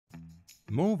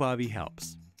Movavi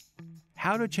helps.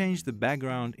 How to change the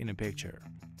background in a picture.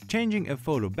 Changing a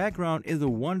photo background is a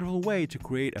wonderful way to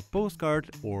create a postcard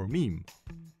or meme,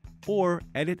 or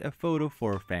edit a photo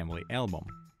for a family album.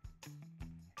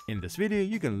 In this video,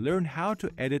 you can learn how to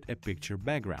edit a picture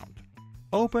background.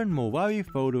 Open Movavi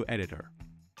Photo Editor.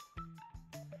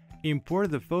 Import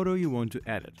the photo you want to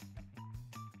edit.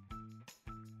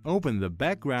 Open the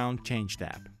Background Change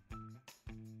tab.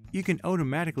 You can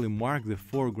automatically mark the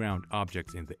foreground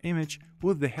objects in the image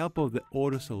with the help of the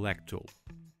Auto Select tool.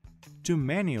 To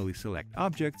manually select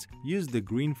objects, use the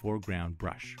green foreground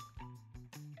brush.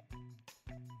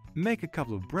 Make a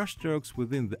couple of brush strokes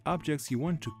within the objects you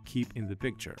want to keep in the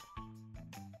picture.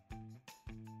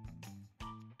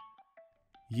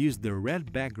 Use the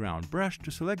red background brush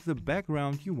to select the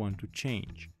background you want to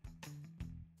change.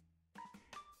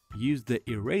 Use the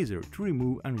eraser to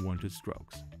remove unwanted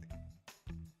strokes.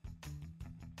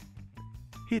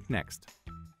 Hit Next.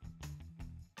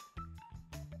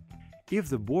 If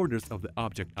the borders of the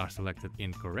object are selected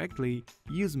incorrectly,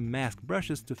 use mask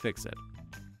brushes to fix it.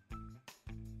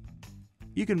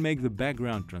 You can make the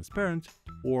background transparent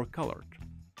or colored.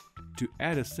 To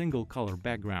add a single color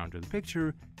background to the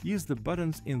picture, use the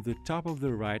buttons in the top of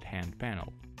the right-hand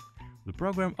panel. The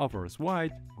program offers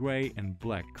white, gray, and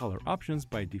black color options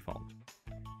by default.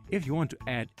 If you want to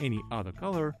add any other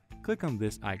color, click on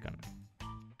this icon.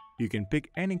 You can pick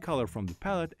any color from the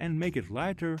palette and make it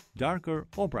lighter, darker,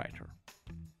 or brighter.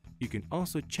 You can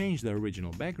also change the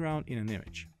original background in an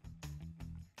image.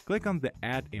 Click on the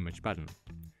Add Image button.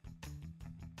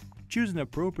 Choose an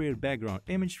appropriate background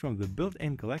image from the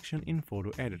built-in collection in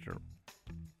Photo Editor.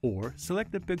 Or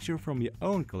select a picture from your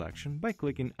own collection by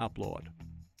clicking Upload.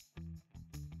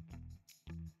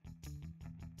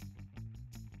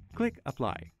 Click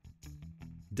Apply.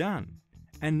 Done!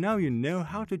 And now you know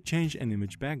how to change an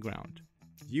image background.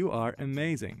 You are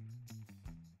amazing!